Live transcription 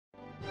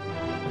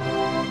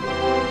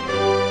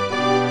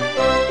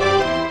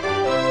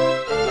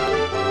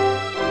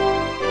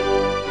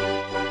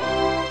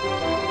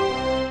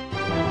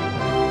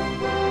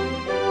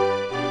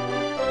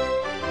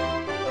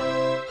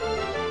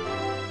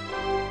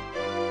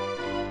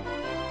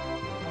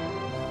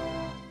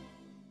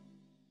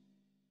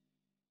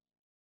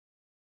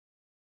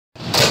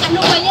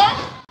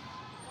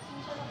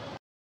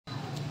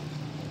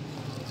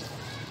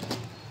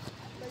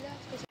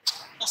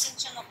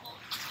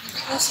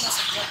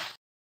sinasadya.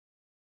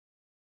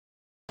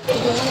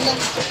 Tulungan lang.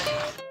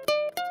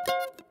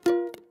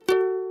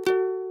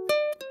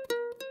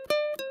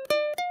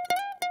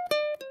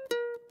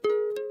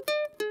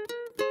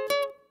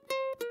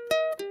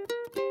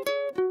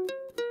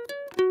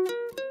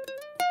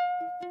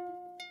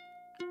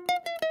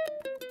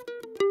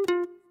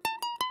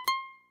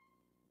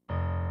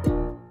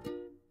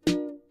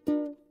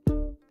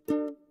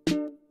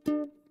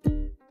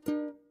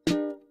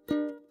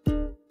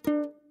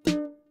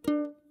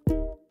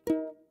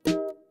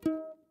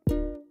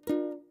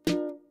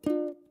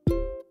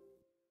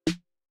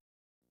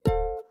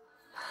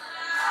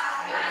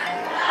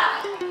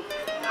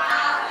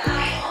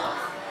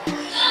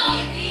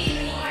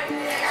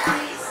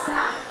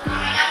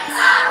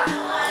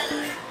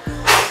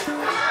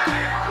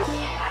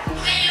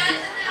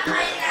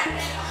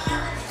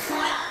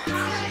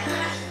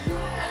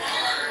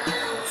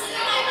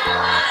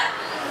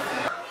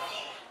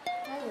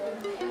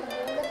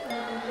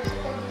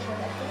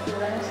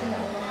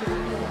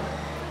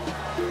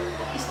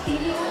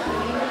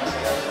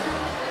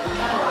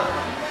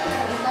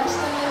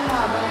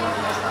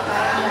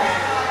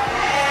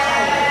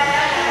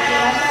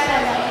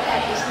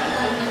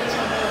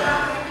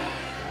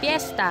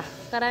 Piyesta,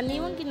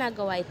 karaniwang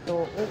ginagawa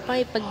ito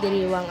upang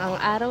ipagdiriwang ang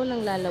araw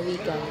ng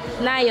lalawigan,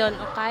 nayon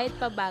o kahit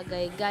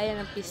pabagay gaya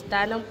ng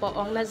pista ng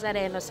Poong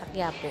Nazareno sa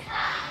Quiapo.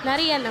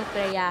 Nariyan ang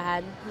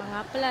peryahan, mga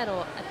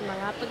palaro at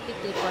mga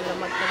pagtitipon ng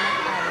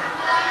magkamag-anak.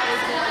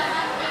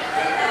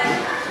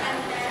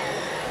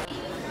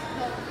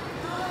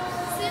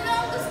 Sino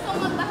ang gustong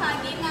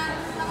magbahagi ng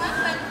mga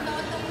kwento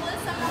tungkol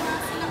sa mga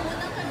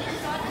sinaunang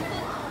tradisyon at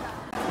kultura?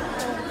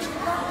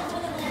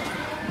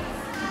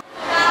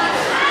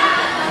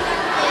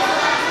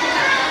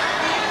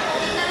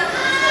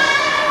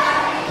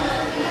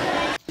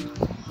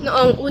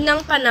 Noong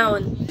unang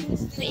panahon,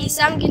 may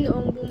isang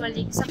ginoong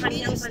bumalik sa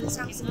kanyang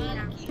bansang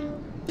sinilang.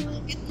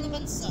 Ang na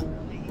bansa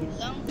ay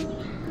ilang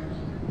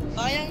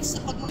bayang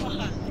sa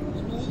pagmamahal ay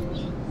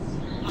punong-puno.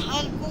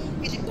 Mahal kong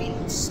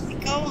Pilipinas,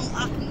 ikaw ang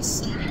aking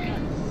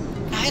sandigan.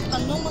 Kahit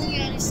anong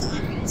mangyari sa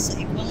akin sa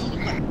ibang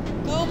lugar,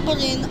 ikaw pa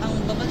rin ang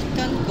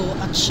babalikan ko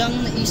at siyang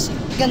naisip.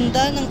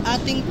 Ganda ng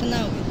ating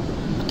tanawin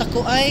at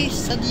ako ay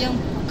sadyang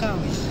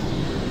pukawin.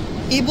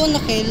 Ibon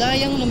na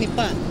kailayang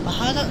lumipad,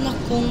 bahala na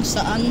kung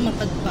saan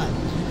mapadpad.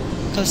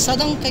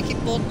 Kalsadang kay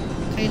kipot,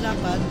 kay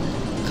lapad,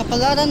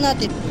 kapalaran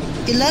natin,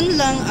 ilan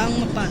lang ang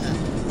mapalad.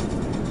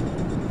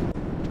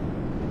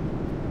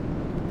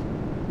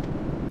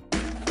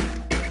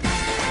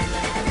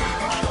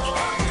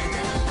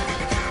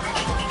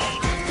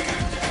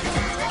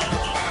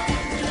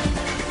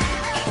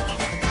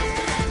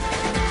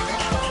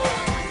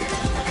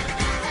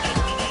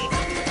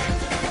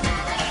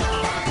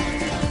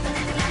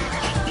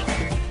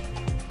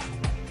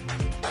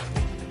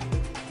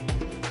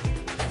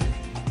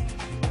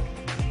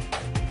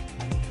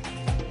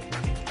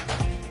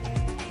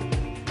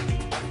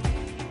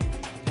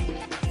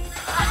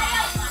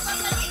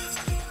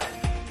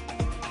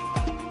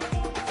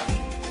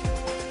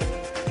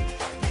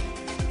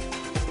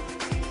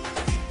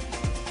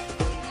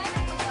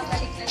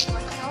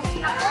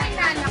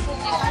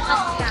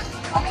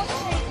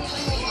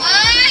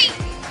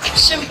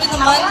 Siyempre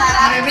naman,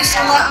 may-miss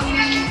ko nga ang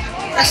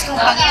pastong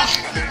Pilipinas.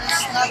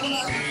 Lalo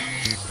na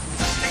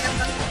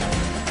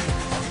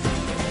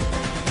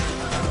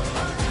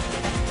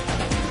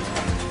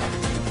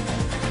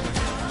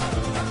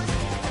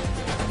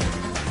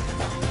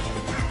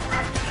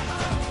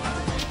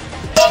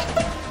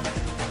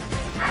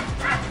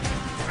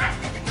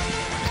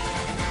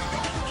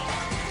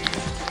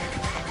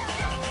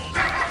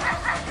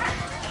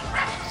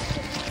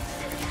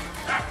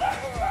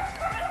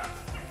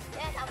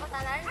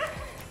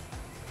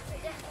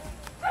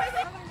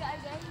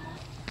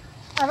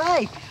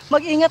aray,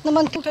 mag-ingat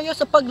naman po kayo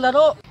sa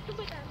paglaro.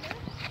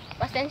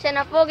 Pasensya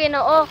na po,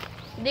 Ginoo.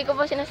 Hindi ko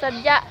po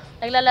sinasadya.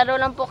 Naglalaro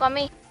lang po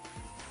kami.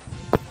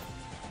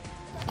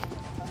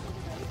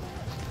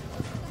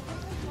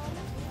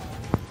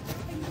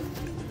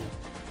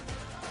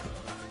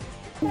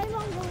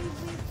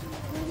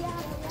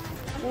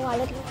 Yung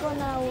wallet ko po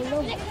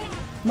nahulog.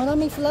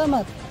 Maraming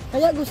salamat.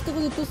 Kaya gusto ko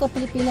dito sa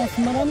Pilipinas.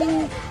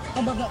 Maraming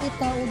kababait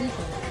tao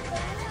dito.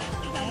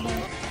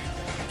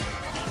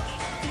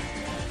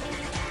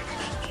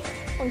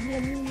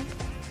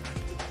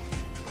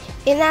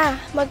 Ina,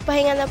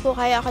 magpahinga na po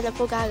kayo. Ako na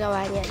po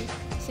gagawa niyan.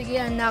 Sige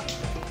anak.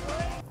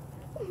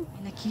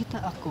 May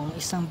nakita akong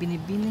isang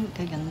binibining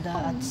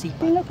kaganda at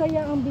sipag. Sino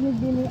kaya ang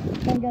binibini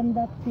ng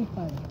ganda at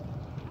sipag?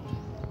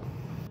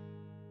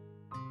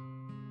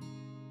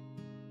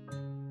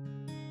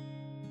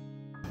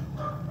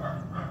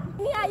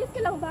 Ayos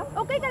ka lang ba?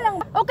 Okay ka lang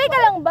ba? Okay ka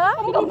lang ba?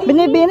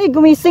 Binibini,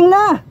 gumising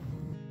na!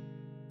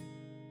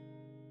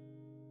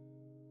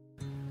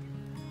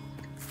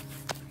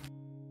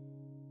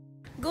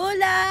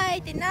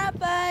 Gulay,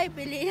 tinapay,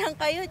 bili lang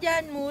kayo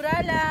dyan, mura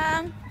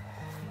lang.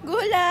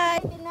 Gulay,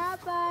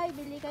 tinapay,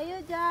 bili kayo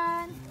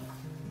dyan.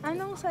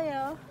 Anong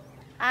sayo?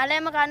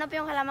 Ale, magkano po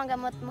yung halamang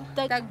gamot mo?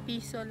 Tag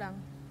piso lang.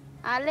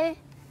 Ale,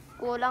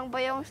 Kulang ba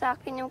yung sa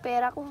akin yung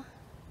pera ko?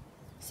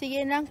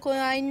 Sige lang,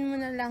 kunain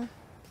mo na lang.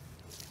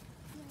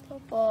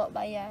 Opo,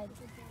 bayad.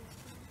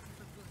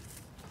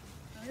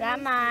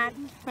 Salamat.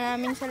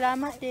 Maraming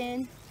salamat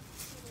din.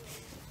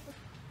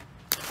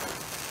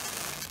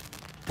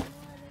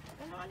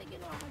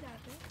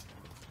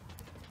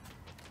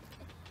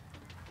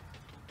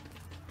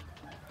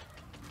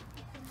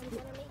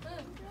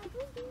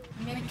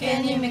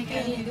 Mekeni,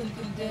 mekeni,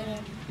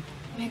 kultura.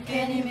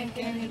 Mekeni,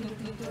 mekeni,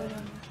 kultura.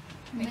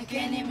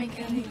 Mekeni,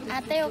 mekeni,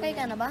 Ate, okay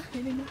ka na ba?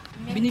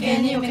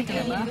 Mekeni,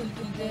 mekeni,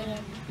 kultura.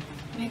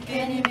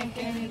 Mekeni,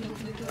 mekeni,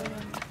 kultura.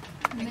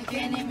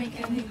 Mekeni,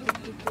 mekeni,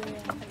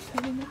 kultura.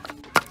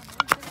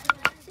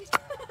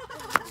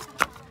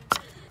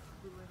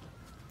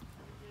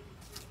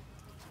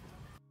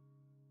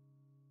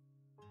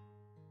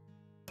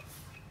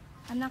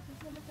 Anak,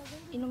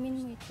 inumin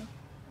mo ito.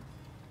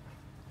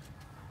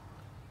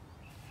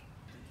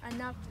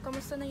 Anak,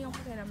 kamusta na yung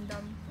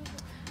pakiramdam?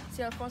 Si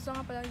Alfonso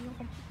nga pala yung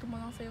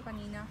tumulong sa'yo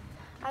kanina.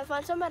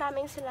 Alfonso,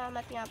 maraming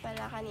salamat nga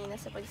pala kanina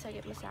sa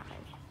pagsagip mo sa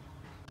akin.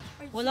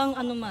 Walang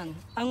anuman.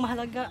 Ang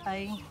mahalaga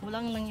ay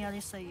walang nangyari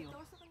sa iyo.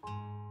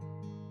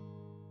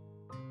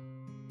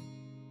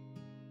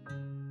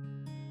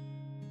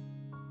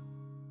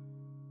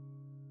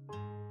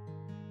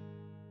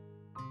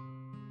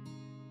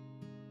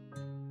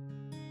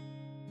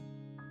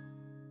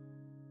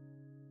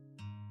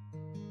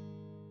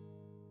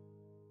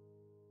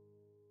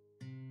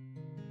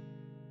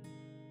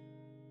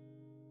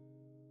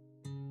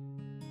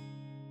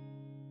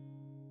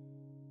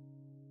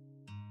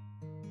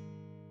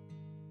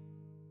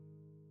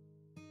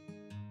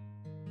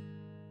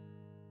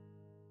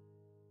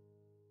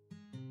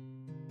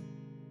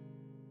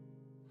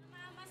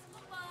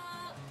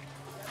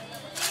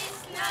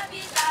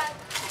 Navidad!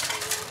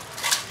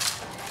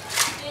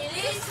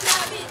 Feliz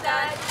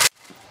Navidad!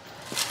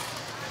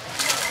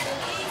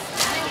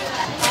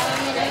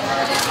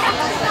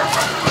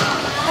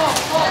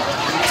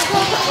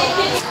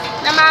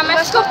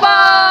 Namamas ko po!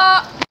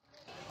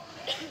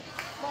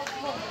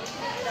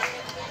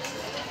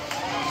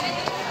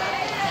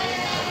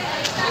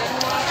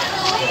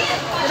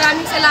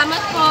 Maraming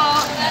salamat po!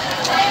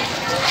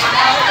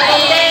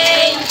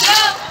 Thank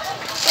you!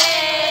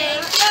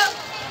 Thank you!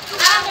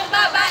 Ang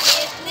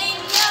babait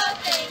ninyo!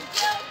 Thank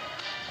you!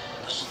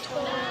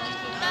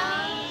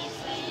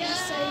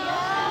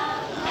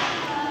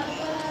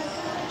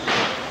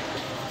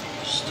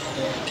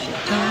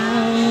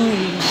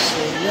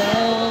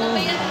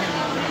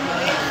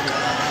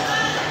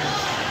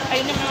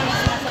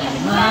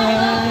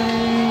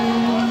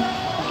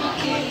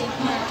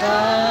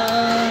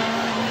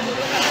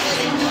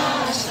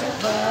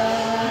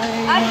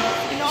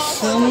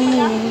 Sa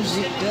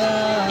musika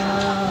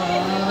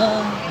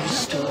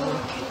gusto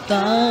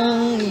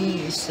kitang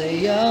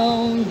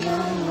isayaw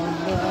ng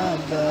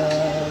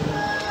mabagal.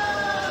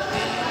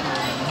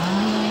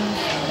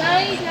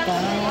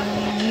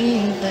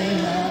 Pahintay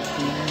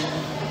natin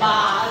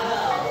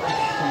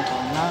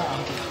kung na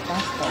ang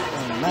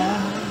papapalagin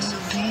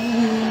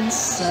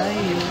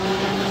sa'yo.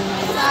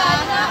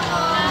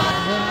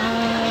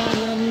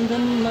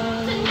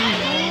 Nararamdaman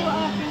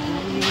ng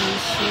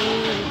puso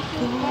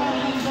ko.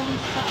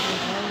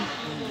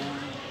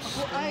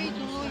 Ako ay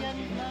duyan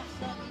na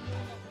sa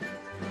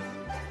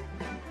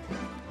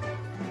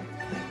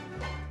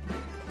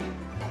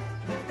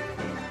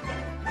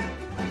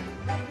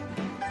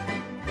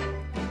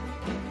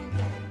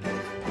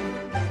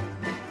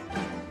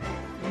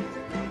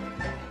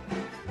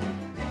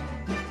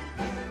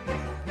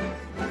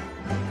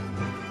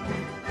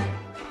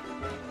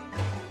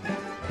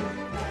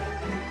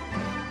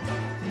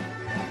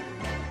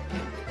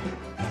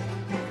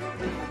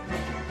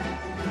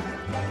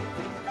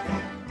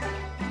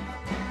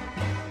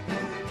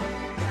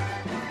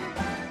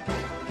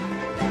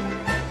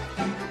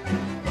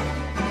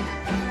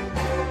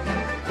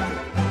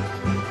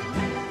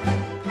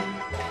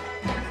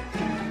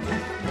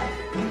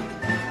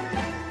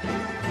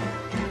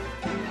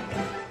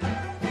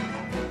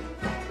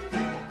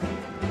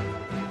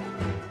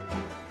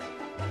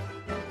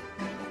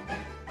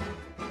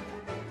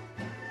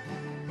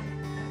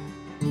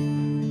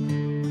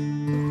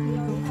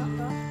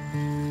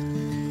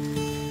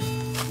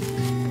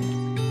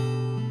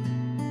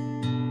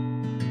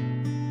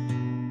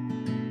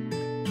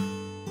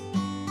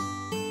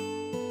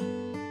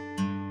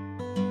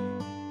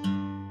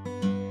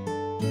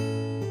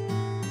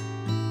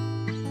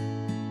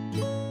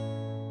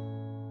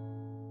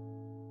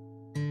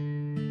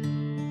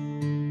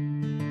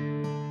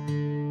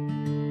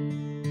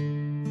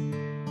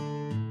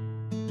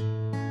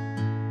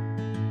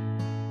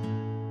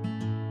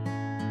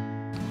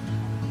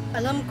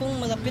Alam kong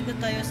malapit na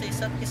tayo sa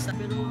isa't isa,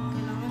 pero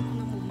kailangan ko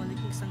na bumalik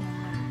ng isang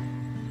ngayon.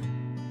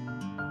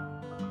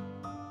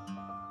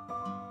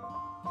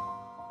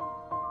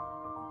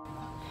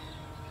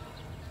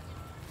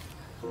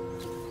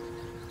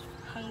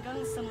 Hanggang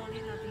sa muli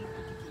nating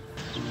pagkikita.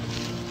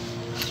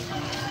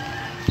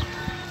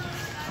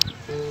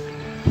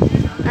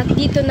 At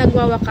dito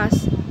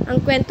nagwawakas Ang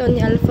kwento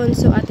ni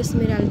Alfonso at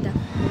Esmeralda.